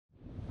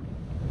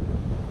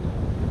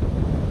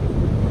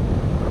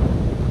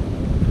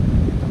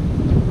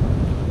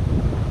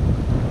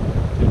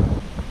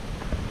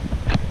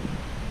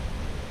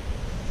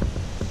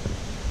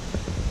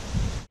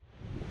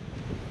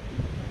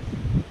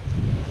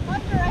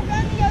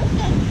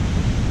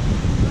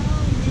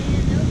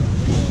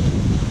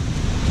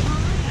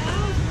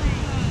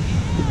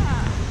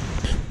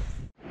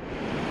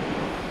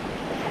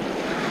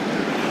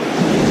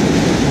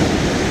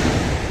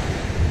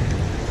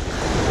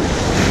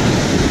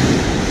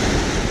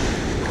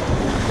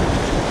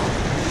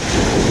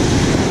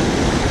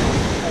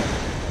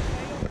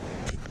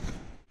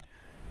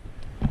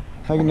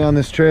hiking down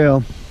this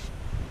trail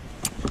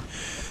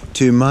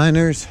to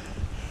Miners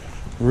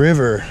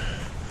River,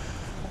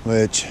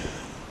 which,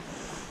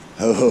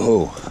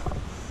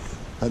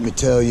 let me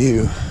tell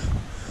you,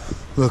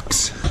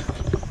 looks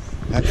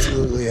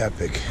absolutely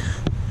epic.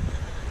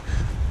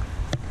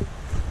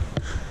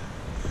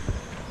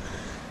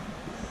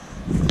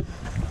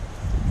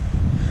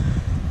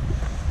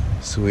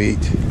 Sweet.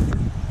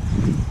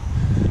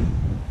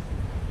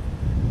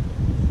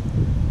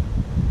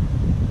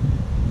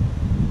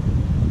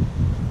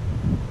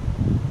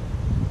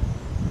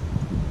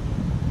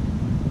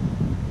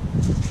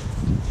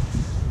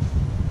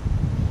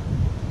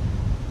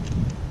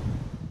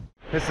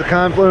 It's the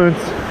confluence.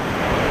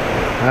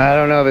 I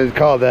don't know if it's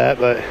called that,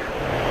 but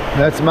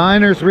that's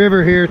Miners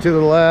River here to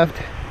the left,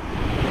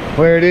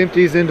 where it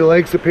empties into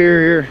Lake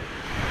Superior.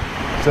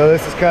 So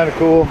this is kind of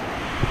cool.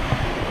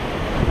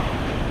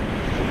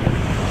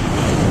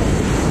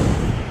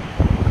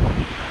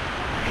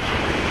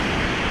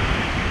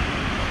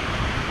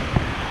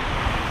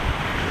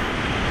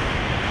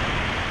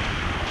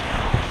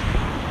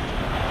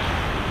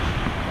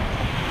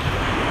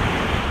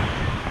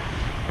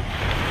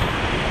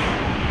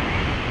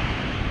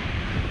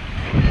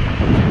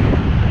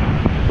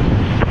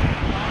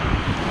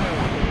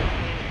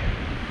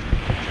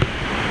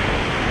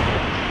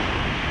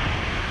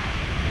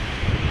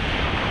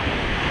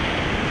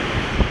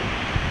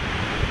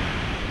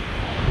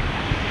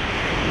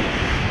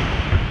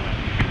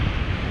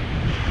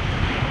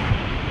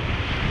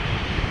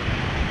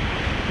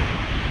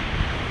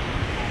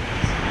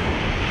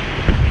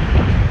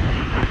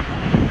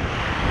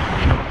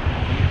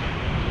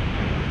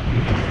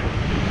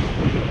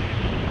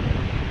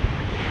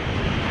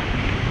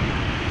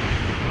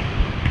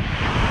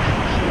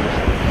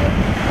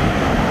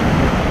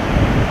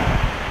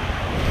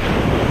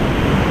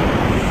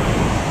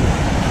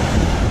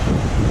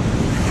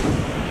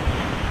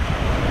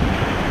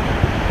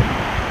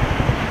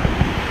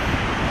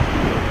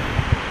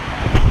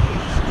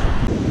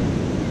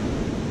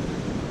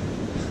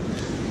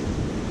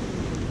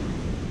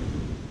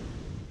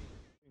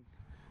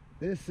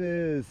 This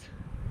is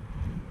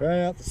right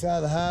out the side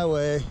of the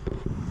highway.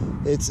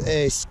 It's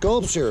a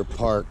sculpture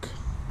park,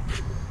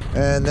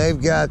 and they've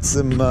got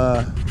some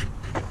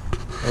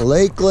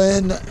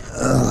Lakeland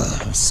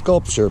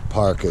Sculpture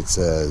Park, it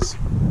says.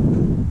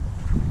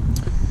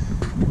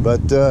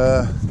 But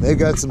they've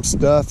got some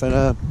stuff, and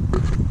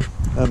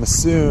I'm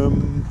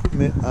assuming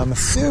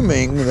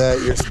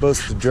that you're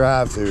supposed to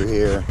drive through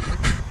here.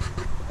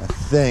 I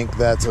think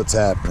that's what's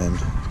happening.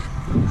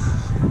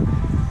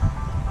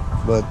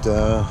 But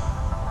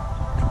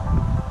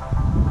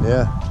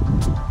yeah,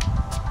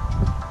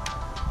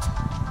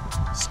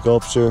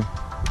 sculpture,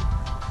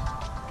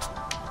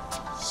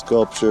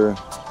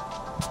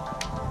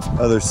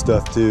 other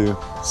stuff too.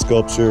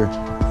 Sculpture,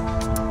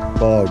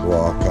 bog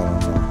walk, I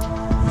don't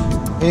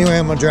know. Anyway,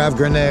 I'm gonna drive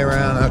Grenade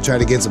around. I'll try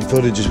to get some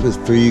footage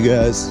for you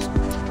guys.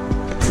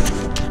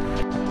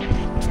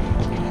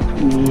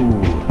 Ooh,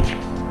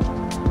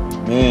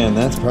 man,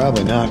 that's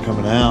probably not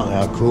coming out.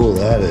 How cool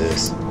that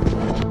is.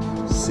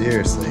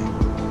 Seriously.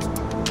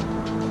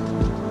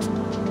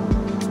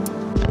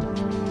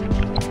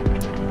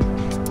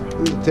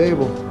 Look at the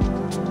table.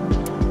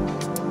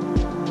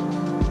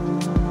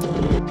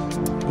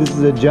 This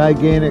is a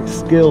gigantic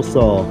skill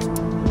saw.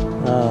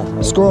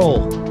 Okay.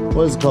 Scroll.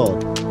 What is it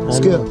called?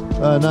 Skill.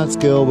 Not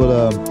skill,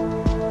 but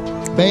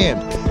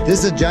band.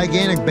 This is a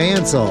gigantic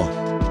bandsaw.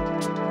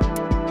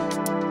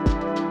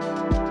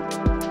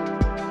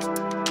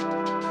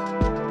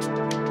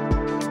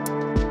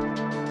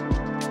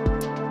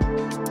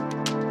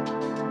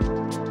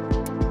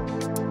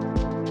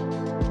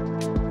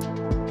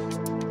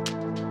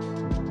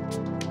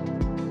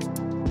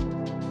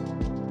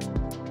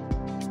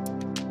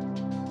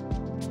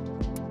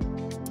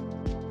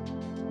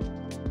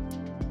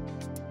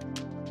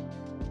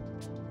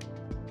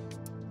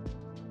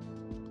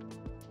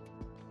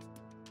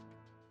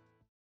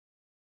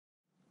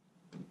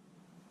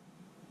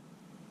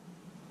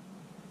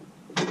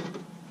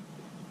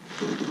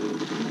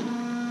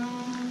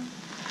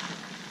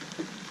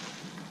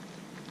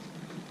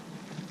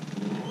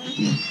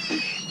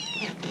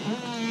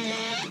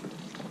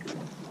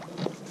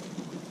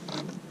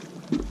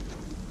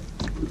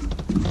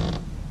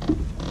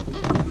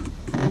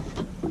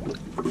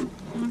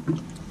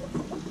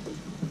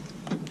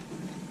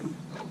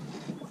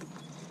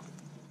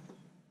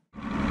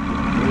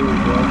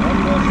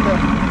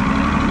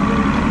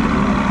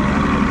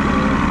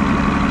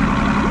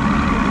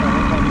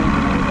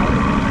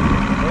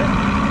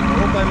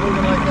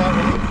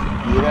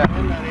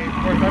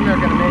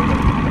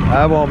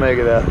 I won't make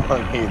it that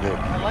long either.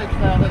 My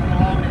lifestyle doesn't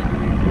allow me to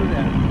do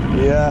that.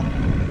 Yeah.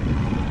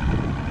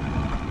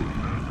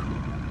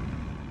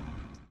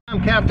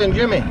 I'm Captain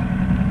Jimmy.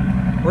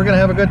 We're gonna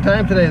have a good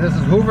time today. This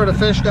is Hoover the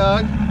fish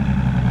dog.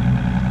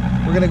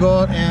 We're gonna go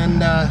out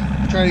and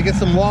try to get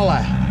some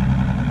walleye.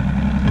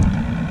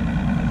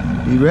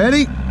 You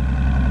ready?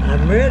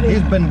 I'm ready.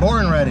 He's been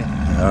born ready.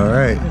 All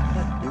right.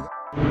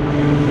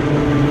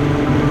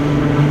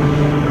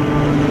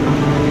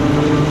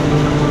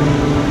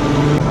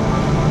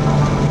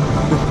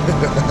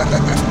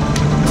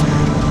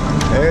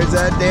 There's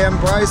that damn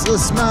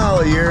priceless smile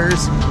of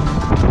yours.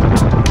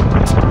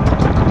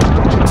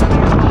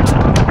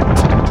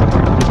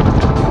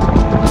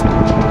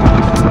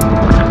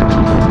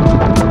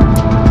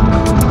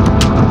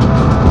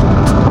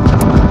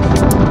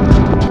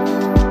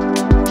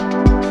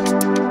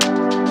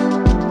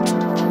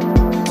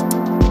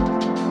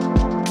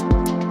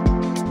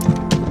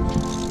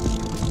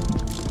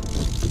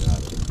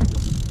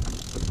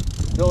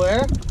 Still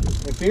there?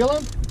 You feel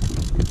him?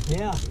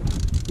 Yeah.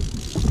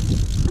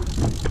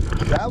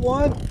 That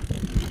one?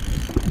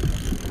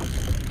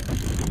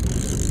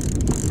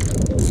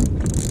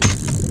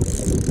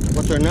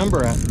 What's our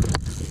number at?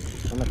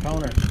 On the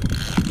counter.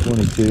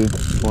 22,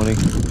 20.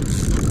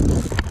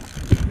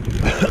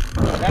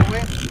 That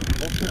way?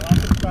 That's the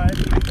opposite side.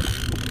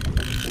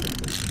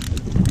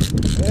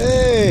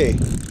 Hey,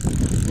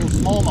 Little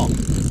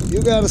smallmouth.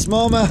 you got a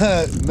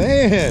smallmouth,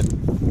 man.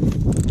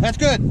 That's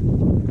good.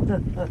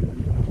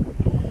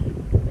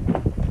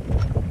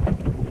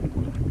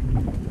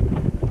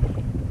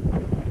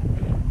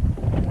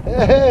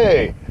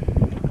 Hey.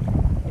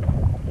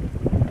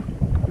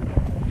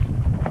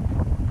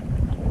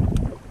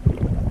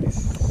 He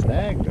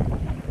snagged him.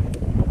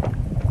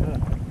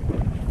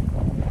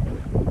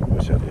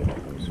 Wish I did.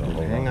 So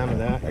hold Hang on to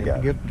that. I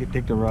got it.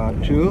 Take the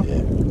rod too.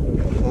 Yeah.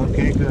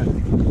 Okay, good.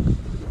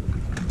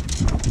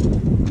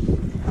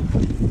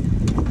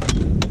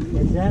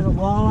 Is that a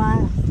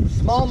walleye?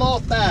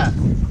 Smallmouth bass.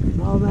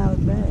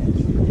 Smallmouth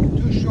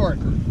bass. Too short.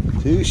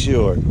 Too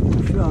short.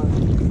 Sure.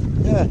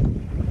 Yeah.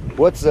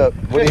 What's up?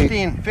 What do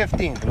you-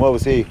 15. What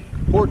was he?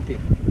 14.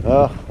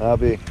 Oh, I'll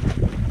be.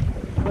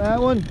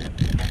 That one?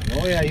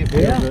 Oh yeah, you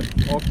feel Yeah.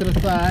 it. Off to the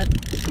side.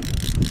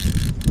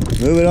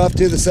 Move it off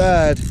to the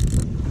side.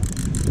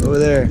 Over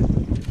there.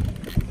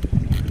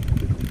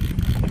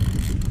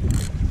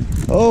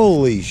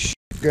 Holy sh!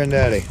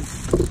 Granddaddy.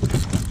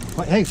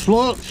 Wait, hey,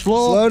 slow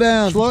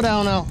down. Slow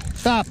down now.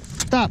 Stop.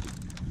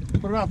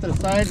 Put it off to the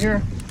side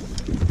here.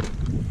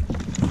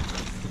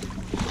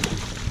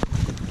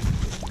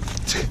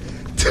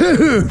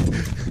 Dude!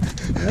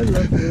 That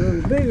looks a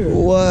little bigger.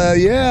 Well,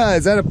 yeah,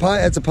 is that a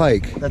pike? That's a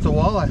pike. That's a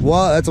walleye.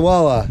 Wow, that's a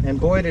walleye. And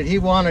boy, did he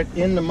want it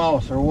in the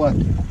mouth or what?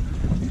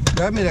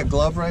 Grab me that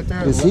glove right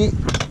there. Is he?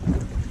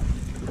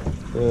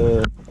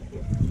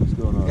 What's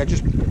going on? Yeah,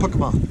 just pick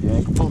him off.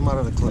 Yeah. Pull him out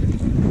of the clip.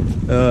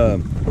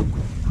 Damn.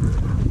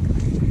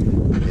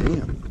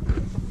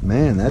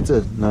 Man, that's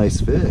a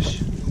nice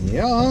fish.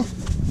 Yeah.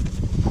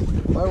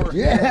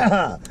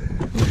 Yeah.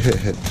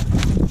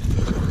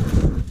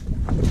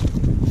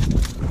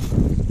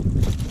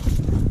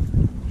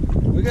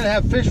 We're gonna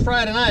have fish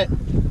fry tonight.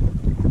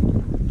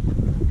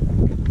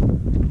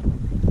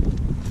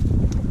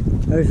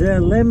 Is there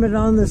a limit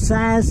on the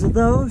size of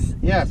those?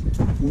 Yes.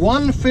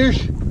 One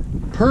fish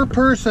per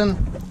person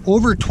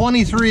over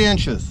 23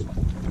 inches.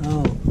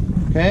 Oh.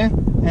 Okay?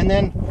 And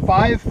then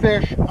 5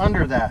 fish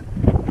under that.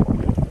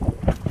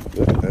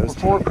 Look at those.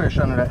 4 fish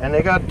under that. And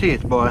they got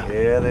teeth, boy.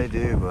 Yeah, they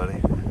do, buddy.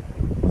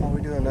 What are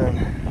we doing then?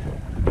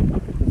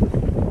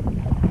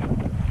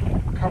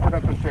 Covered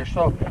up with fish.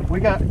 So we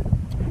got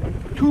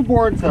 2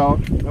 boards out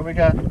and we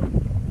got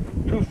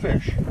 2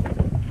 fish.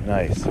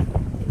 Nice.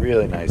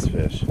 Really nice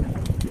fish.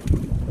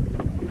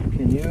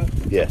 Can you?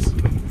 Yes.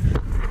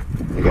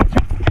 I got you.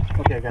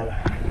 Okay, I got it.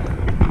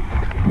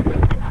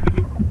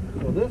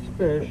 So this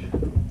fish,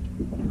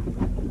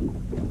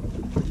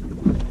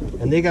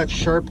 and they got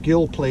sharp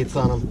gill plates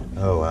on them,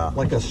 Oh, wow.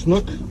 like a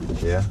snook.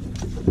 Yeah.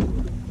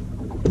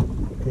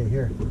 Okay,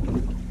 here.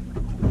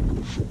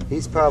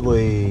 He's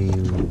probably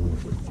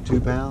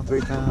 2 pound, 3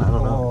 pound, I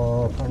don't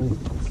know. Oh, probably,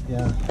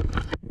 yeah.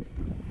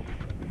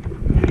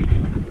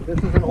 This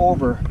is an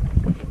over.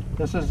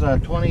 This is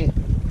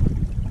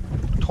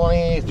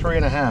 23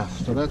 and a half.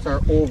 So that's our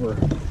over.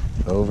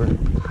 Over.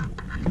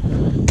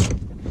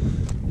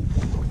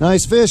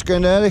 Nice fish,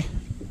 Granddaddy.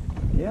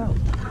 Yeah.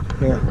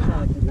 Here.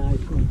 That's a nice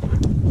one.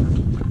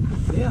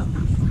 Yeah.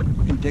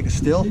 You can take a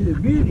still. See the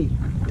beauty.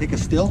 Take a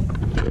still.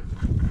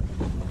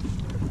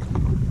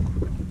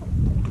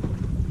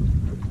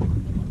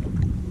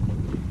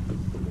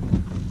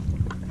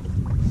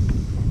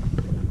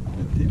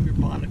 Dip your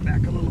bonnet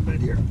back a little bit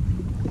here.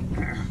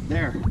 There.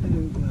 There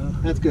you go.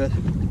 That's good.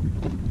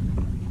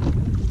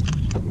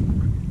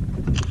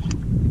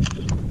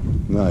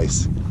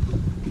 Nice.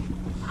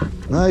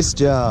 Nice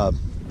job.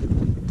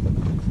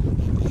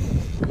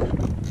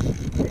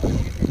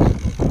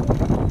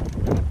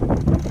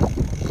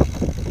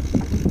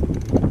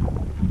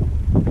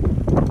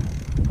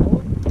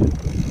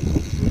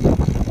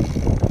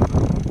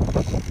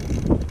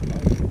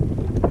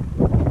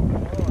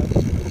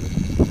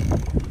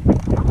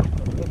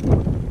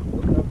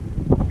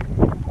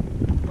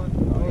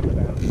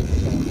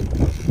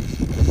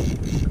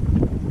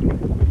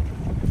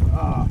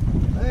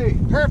 Hey,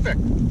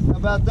 Perfect. how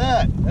about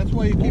that? That's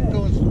why you keep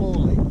going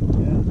slowly. Looks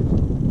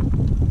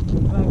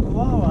like a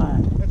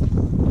walleye. That's a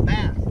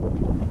bass.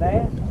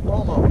 Bass?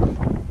 Almost.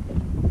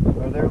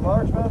 Are there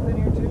largemouth in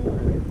here too?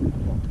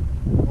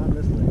 Or? Not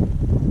this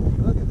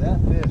thing. Look at that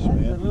fish, That's a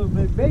man. little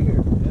bit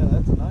bigger. Yeah,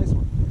 that's a nice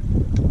one.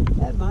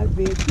 That might be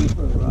be a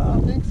keeper, I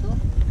Rob. think so.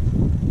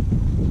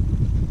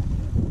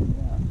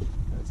 Yeah,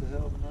 that's a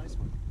hell of a nice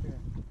one.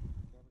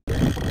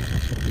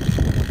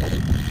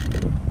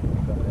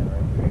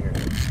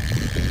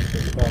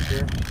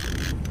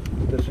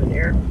 This in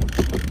here.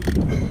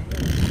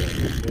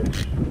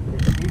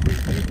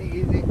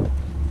 Easy.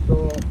 So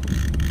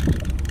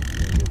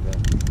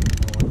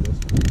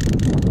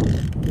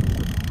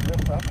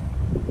lift up.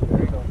 There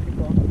you go. Keep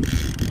going.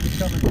 Keep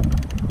coming.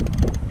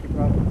 Keep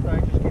rocking the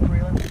side. Just keep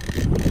reeling.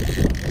 Keep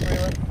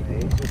reeling. Hey,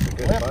 he's just a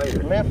good Lift.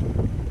 fighter. Lift.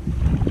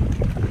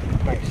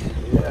 Nice.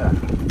 Yeah.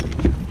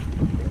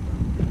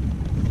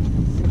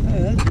 Hey,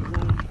 that's a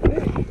nice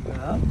fish,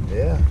 Rob.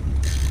 Yeah.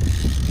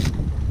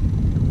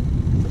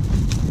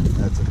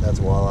 That's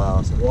walleye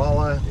awesome.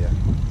 Walleye. Yeah.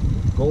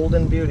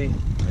 Golden beauty.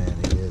 Man,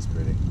 he is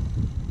pretty.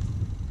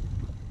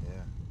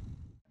 Yeah.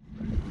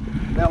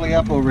 Belly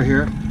up over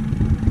here.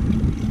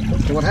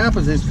 So what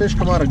happens is fish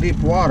come out of deep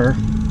water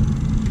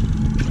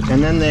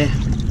and then they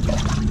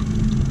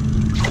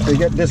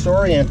get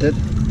disoriented.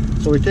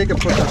 So we take and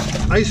put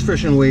the ice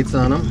fishing weights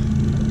on them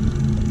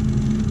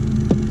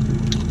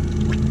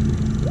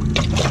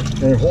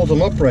and it holds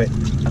them upright.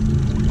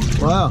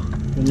 Wow.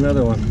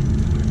 Another one.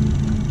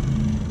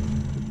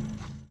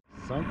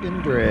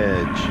 Sunken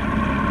dredge.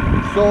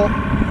 So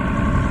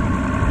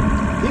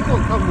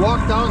people come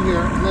walk down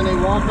here and then they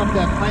walk up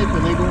that pipe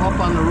and they go up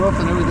on the roof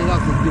and everything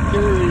else. It's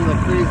deteriorating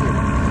like crazy.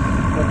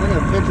 But look at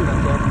a picture up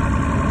there.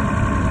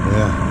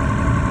 Yeah.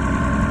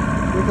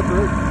 Look at the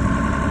bird.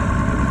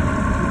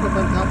 Look up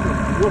on top of the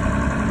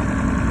roof.